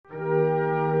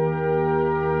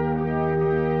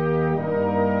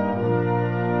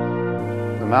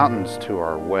mountains to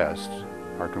our west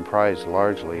are comprised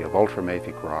largely of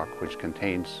ultramafic rock, which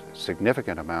contains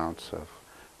significant amounts of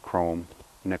chrome,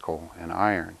 nickel, and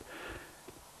iron.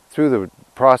 Through the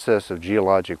process of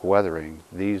geologic weathering,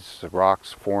 these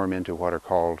rocks form into what are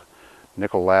called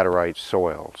nickel laterite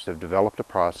soils. They've developed a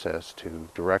process to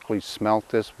directly smelt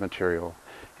this material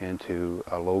into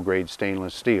a low-grade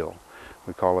stainless steel.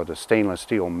 We call it a stainless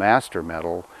steel master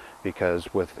metal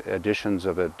because with additions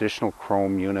of additional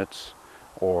chrome units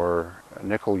or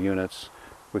nickel units,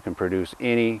 we can produce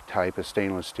any type of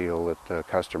stainless steel that the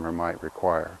customer might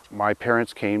require. My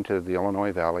parents came to the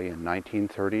Illinois Valley in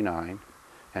 1939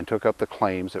 and took up the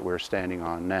claims that we're standing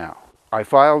on now. I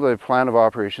filed a plan of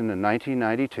operation in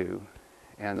 1992,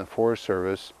 and the Forest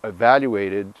Service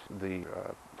evaluated the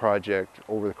project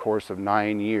over the course of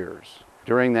 9 years.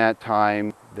 During that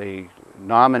time, they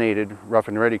nominated Rough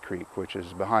and Ready Creek, which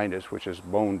is behind us, which is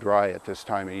bone dry at this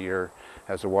time of year,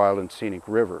 as a wild and scenic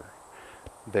river.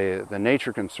 The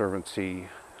Nature Conservancy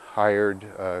hired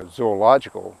a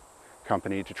zoological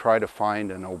company to try to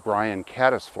find an O'Brien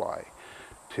caddisfly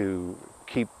to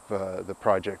keep the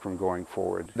project from going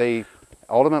forward. They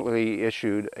ultimately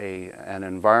issued an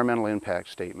environmental impact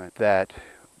statement that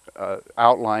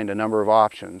outlined a number of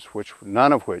options,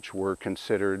 none of which were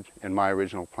considered in my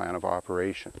original plan of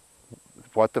operation.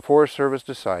 What the Forest Service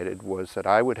decided was that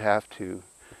I would have to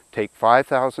take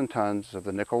 5,000 tons of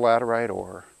the nickel laterite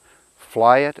ore,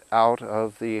 fly it out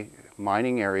of the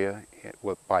mining area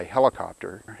by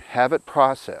helicopter, have it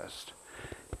processed,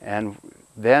 and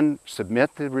then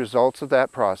submit the results of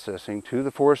that processing to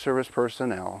the Forest Service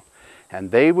personnel,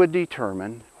 and they would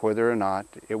determine whether or not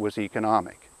it was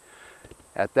economic.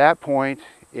 At that point,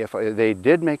 if they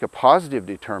did make a positive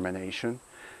determination,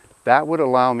 that would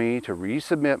allow me to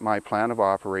resubmit my plan of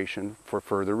operation for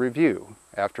further review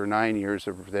after 9 years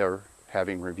of their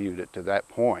having reviewed it to that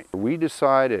point. We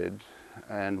decided,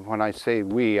 and when I say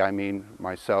we, I mean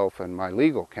myself and my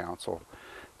legal counsel,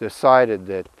 decided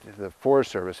that the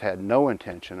Forest Service had no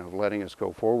intention of letting us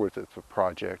go forward with the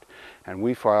project, and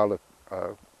we filed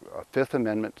a Fifth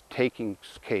Amendment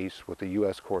takings case with the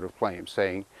U.S. Court of Claims,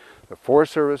 saying the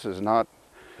Forest Service is not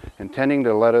intending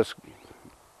to let us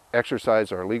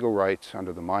exercise our legal rights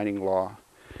under the mining law,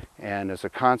 and as a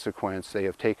consequence, they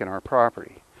have taken our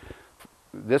property.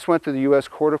 This went to the U.S.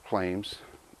 Court of Claims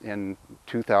in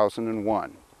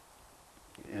 2001.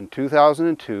 In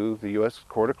 2002, the U.S.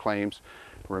 Court of Claims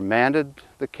remanded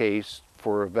the case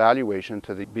for evaluation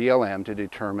to the BLM to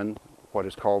determine what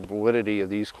is called validity of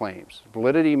these claims.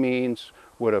 Validity means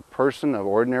would a person of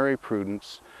ordinary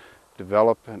prudence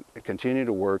develop and continue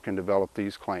to work and develop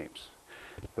these claims.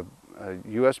 The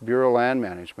U.S. Bureau of Land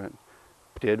Management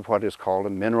did what is called a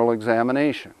mineral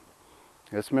examination.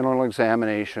 This mineral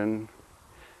examination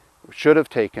should have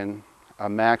taken a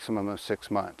maximum of 6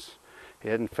 months.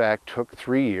 It in fact took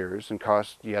 3 years and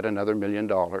cost yet another $1 million.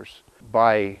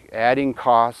 By adding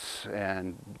costs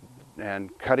and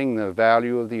cutting the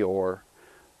value of the ore,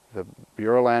 the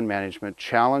Bureau of Land Management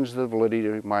challenged the validity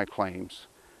of my claims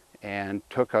and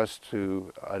took us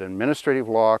to an administrative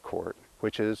law court,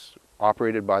 which is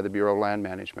operated by the Bureau of Land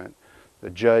Management. The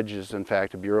judge is in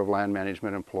fact a Bureau of Land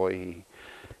Management employee.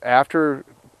 After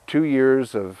 2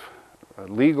 years of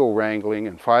legal wrangling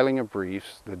and filing of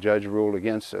briefs, the judge ruled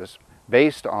against us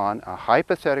based on a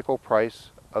hypothetical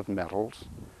price of metals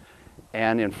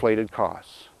and inflated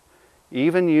costs.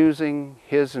 Even using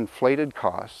his inflated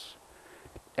costs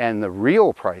and the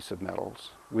real price of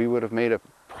metals, we would have made a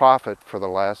profit for the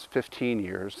last 15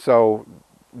 years. So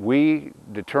we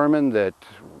determined that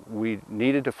we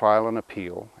needed to file an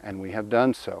appeal, and we have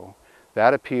done so.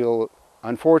 That appeal,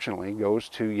 unfortunately, goes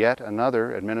to yet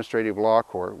another administrative law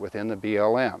court within the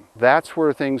BLM. That's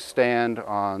where things stand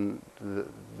on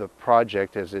the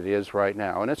project as it is right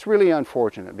now. And it's really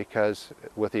unfortunate because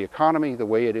with the economy the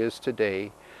way it is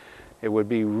today, it would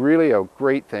be really a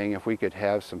great thing if we could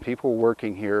have some people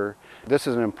working here. This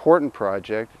is an important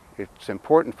project. It's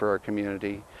important for our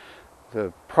community.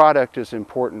 The product is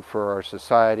important for our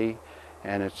society,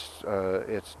 and it's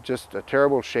just a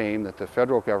terrible shame that the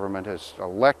federal government has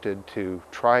elected to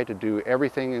try to do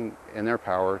everything in their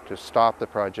power to stop the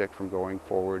project from going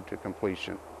forward to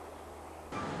completion.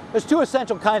 There's two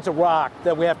essential kinds of rock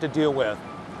that we have to deal with.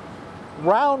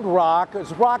 Round rock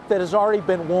is rock that has already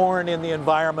been worn in the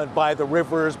environment by the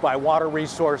rivers, by water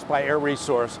resource, by air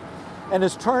resource, and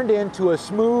is turned into a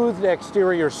smooth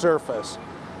exterior surface.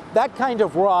 That kind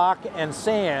of rock and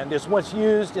sand is what's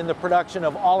used in the production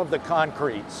of all of the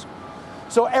concretes.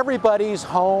 So everybody's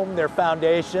home, their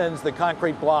foundations, the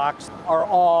concrete blocks are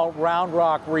all round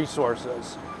rock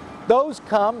resources. Those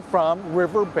come from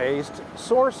river-based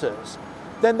sources.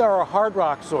 Then there are hard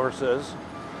rock sources.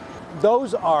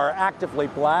 Those are actively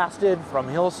blasted from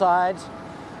hillsides.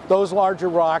 Those larger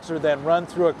rocks are then run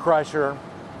through a crusher,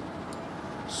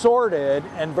 sorted,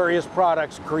 and various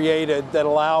products created that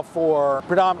allow for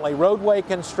predominantly roadway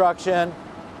construction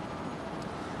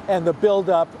and the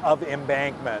buildup of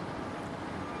embankment.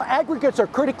 Aggregates are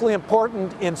critically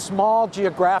important in small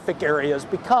geographic areas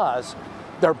because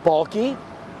they're bulky,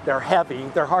 they're heavy,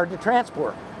 they're hard to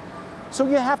transport. So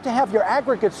you have to have your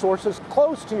aggregate sources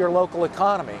close to your local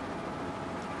economy.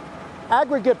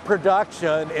 Aggregate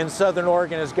production in Southern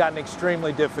Oregon has gotten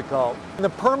extremely difficult. The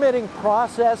permitting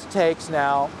process takes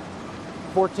now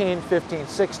 14, 15,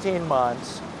 16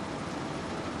 months.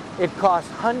 It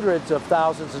costs hundreds of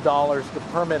thousands of dollars to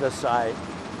permit a site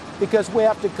because we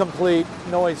have to complete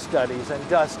noise studies and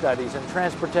dust studies and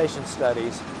transportation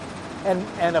studies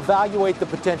and evaluate the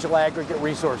potential aggregate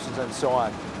resources and so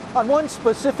on. On one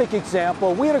specific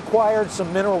example, we had acquired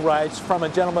some mineral rights from a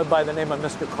gentleman by the name of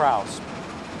Mr. Krause.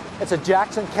 It's a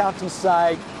Jackson County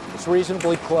site, it's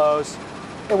reasonably close.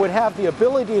 It would have the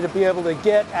ability to be able to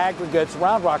get aggregates,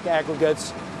 round rock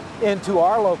aggregates, into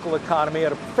our local economy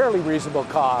at a fairly reasonable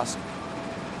cost.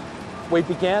 We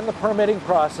began the permitting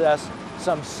process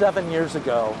some 7 years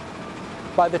ago.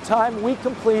 By the time we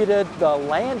completed the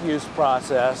land use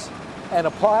process and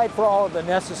applied for all of the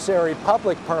necessary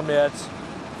public permits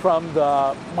from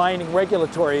the mining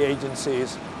regulatory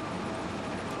agencies,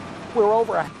 we're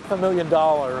over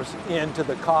 $500,000 into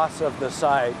the costs of the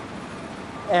site.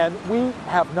 And we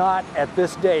have not, at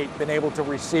this date, been able to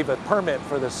receive a permit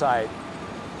for the site.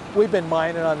 We've been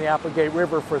mining on the Applegate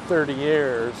River for 30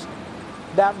 years.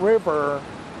 That river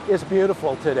is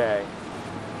beautiful today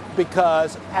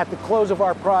because at the close of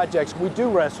our projects, we do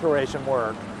restoration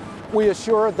work. We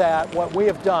assure that what we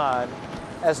have done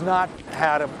has not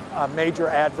had a major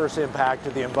adverse impact to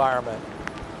the environment.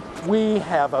 We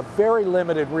have a very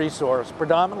limited resource,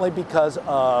 predominantly because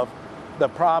of the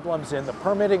problems in the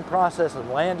permitting process and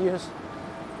land use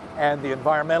and the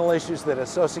environmental issues that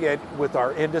associate with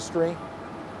our industry.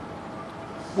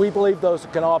 We believe those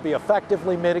can all be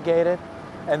effectively mitigated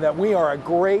and that we are a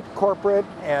great corporate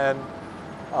and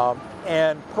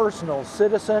personal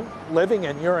citizen living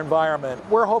in your environment.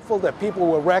 We're hopeful that people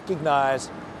will recognize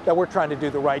that we're trying to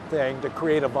do the right thing to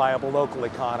create a viable local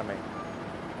economy.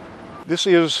 This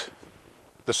is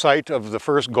the site of the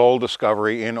first gold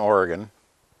discovery in Oregon.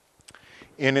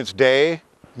 In its day,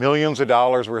 millions of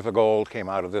dollars worth of gold came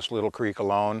out of this little creek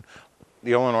alone.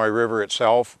 The Illinois River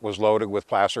itself was loaded with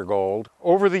placer gold.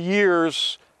 Over the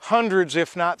years, hundreds,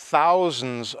 if not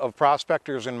thousands, of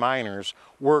prospectors and miners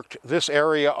worked this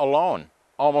area alone.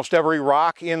 Almost every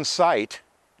rock in sight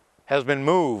has been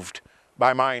moved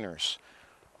by miners.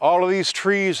 All of these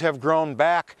trees have grown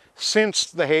back since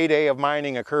the heyday of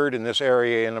mining occurred in this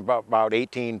area in about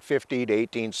 1850 to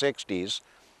 1860s.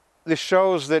 This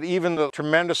shows that even the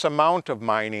tremendous amount of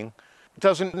mining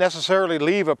doesn't necessarily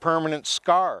leave a permanent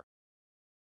scar.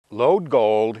 Lode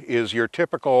gold is your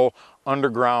typical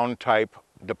underground type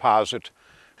deposit.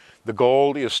 The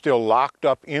gold is still locked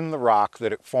up in the rock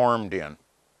that it formed in.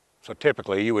 So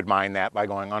typically you would mine that by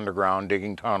going underground,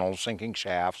 digging tunnels, sinking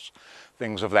shafts,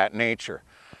 things of that nature.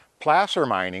 Placer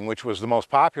mining, which was the most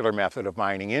popular method of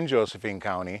mining in Josephine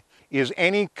County, is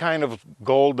any kind of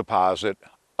gold deposit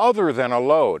other than a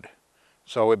lode.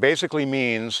 So it basically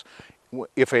means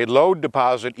if a lode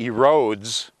deposit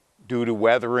erodes due to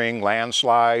weathering,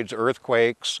 landslides,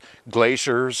 earthquakes,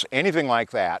 glaciers, anything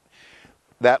like that,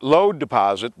 that lode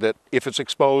deposit, that if it's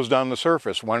exposed on the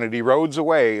surface, when it erodes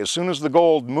away, as soon as the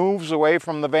gold moves away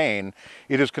from the vein,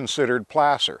 it is considered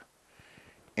placer.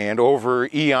 And over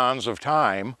eons of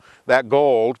time, that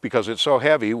gold, because it's so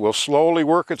heavy, will slowly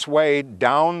work its way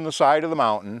down the side of the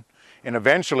mountain, and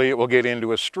eventually it will get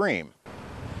into a stream.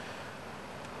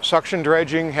 Suction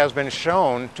dredging has been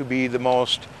shown to be the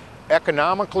most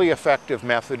economically effective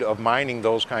method of mining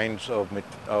those kinds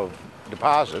of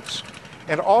deposits,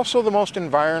 and also the most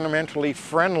environmentally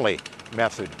friendly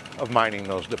method of mining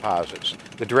those deposits.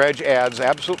 The dredge adds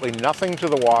absolutely nothing to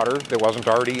the water that wasn't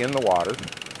already in the water.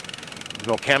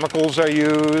 No chemicals are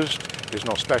used, there's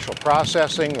no special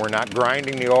processing, we're not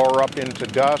grinding the ore up into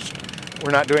dust, we're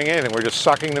not doing anything, we're just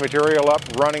sucking the material up,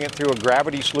 running it through a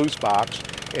gravity sluice box,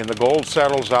 and the gold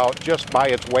settles out just by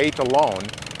its weight alone,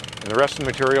 and the rest of the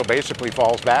material basically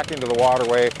falls back into the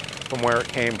waterway from where it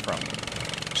came from.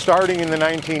 Starting in the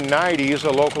 1990s, a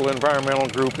local environmental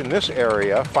group in this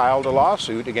area filed a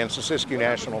lawsuit against the Siskiyou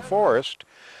National Forest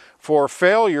for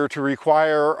failure to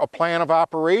require a plan of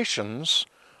operations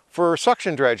for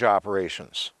suction dredge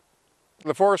operations.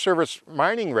 The Forest Service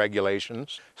mining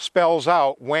regulations spells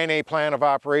out when a plan of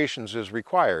operations is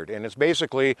required, and it's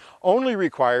basically only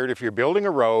required if you're building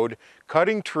a road,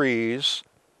 cutting trees,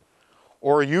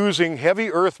 or using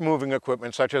heavy earth-moving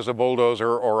equipment such as a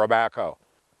bulldozer or a backhoe.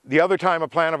 The other time a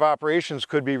plan of operations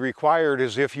could be required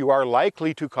is if you are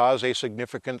likely to cause a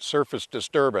significant surface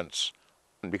disturbance.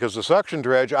 Because the suction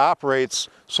dredge operates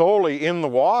solely in the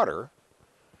water,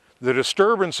 the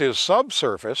disturbance is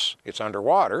subsurface, it's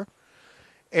underwater,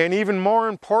 and even more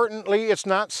importantly, it's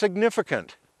not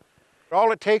significant.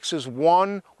 All it takes is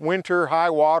one winter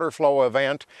high water flow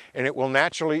event and it will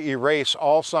naturally erase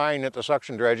all sign that the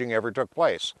suction dredging ever took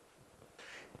place.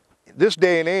 This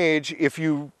day and age, if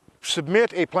you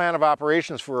submit a plan of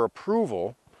operations for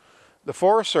approval, the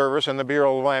Forest Service and the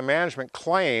Bureau of Land Management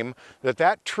claim that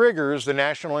that triggers the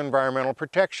National Environmental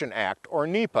Protection Act, or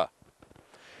NEPA.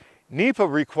 NEPA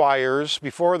requires,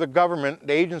 before the government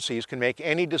agencies can make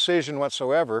any decision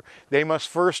whatsoever, they must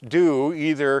first do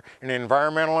either an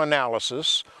environmental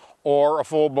analysis or a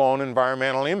full-blown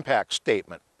environmental impact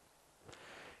statement.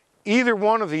 Either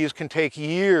one of these can take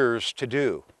years to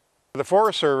do. The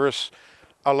Forest Service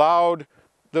allowed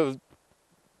the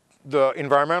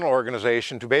environmental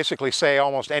organization to basically say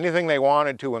almost anything they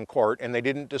wanted to in court, and they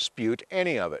didn't dispute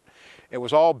any of it. It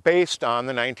was all based on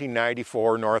the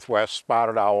 1994 Northwest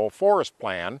Spotted Owl Forest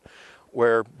Plan,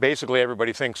 where basically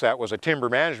everybody thinks that was a timber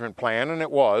management plan, and it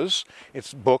was.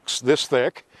 It's books this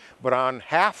thick, but on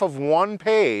half of one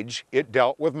page it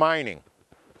dealt with mining.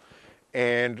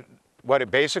 And what it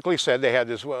basically said, they had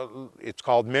this, well, it's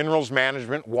called Minerals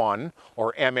Management 1,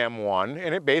 or MM1,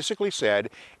 and it basically said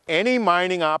any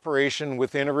mining operation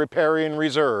within a riparian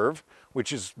reserve,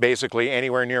 which is basically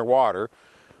anywhere near water,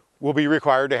 will be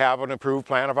required to have an approved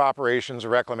plan of operations, a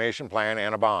reclamation plan,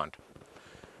 and a bond.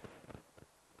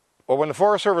 Well, when the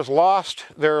Forest Service lost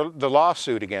the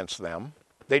lawsuit against them,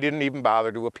 they didn't even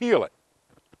bother to appeal it.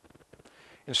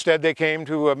 Instead, they came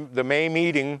to the May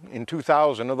meeting in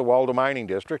 2000 of the Waldo Mining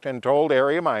District and told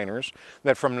area miners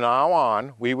that from now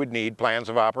on we would need plans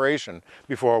of operation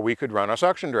before we could run a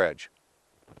suction dredge,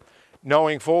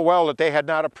 knowing full well that they had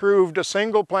not approved a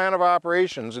single plan of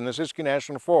operations in the Siskiyou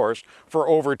National Forest for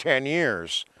over 10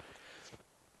 years.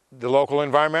 The local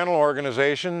environmental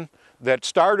organization that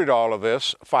started all of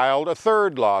this filed a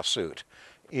third lawsuit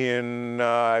in,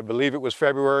 I believe it was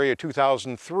February of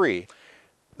 2003.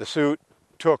 The suit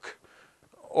took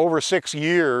over 6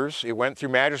 years. It went through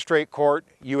magistrate court,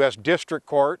 U.S. District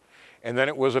Court, and then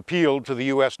it was appealed to the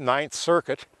U.S. Ninth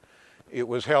Circuit. It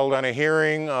was held on a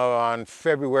hearing on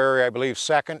February, I believe,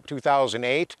 2nd,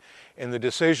 2008, and the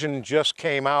decision just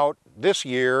came out this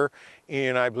year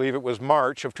in, I believe it was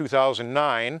March of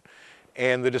 2009,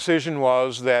 and the decision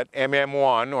was that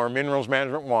MM1, or Minerals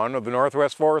Management 1 of the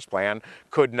Northwest Forest Plan,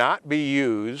 could not be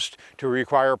used to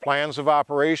require plans of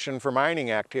operation for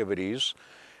mining activities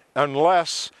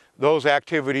unless those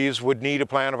activities would need a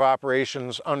plan of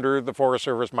operations under the Forest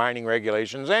Service mining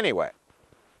regulations anyway.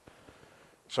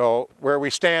 So where we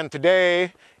stand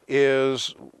today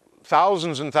is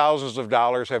thousands and thousands of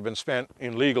dollars have been spent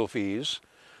in legal fees.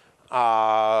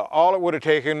 All it would have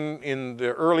taken in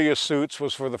the earliest suits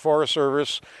was for the Forest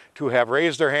Service to have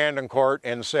raised their hand in court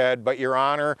and said, but Your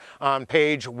Honor, on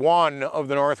page 1 of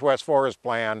the Northwest Forest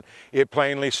Plan, it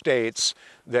plainly states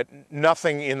that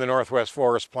nothing in the Northwest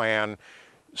Forest Plan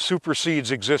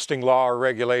supersedes existing law or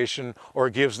regulation or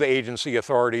gives the agency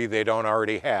authority they don't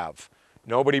already have.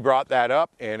 Nobody brought that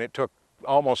up, and it took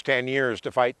almost 10 years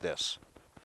to fight this.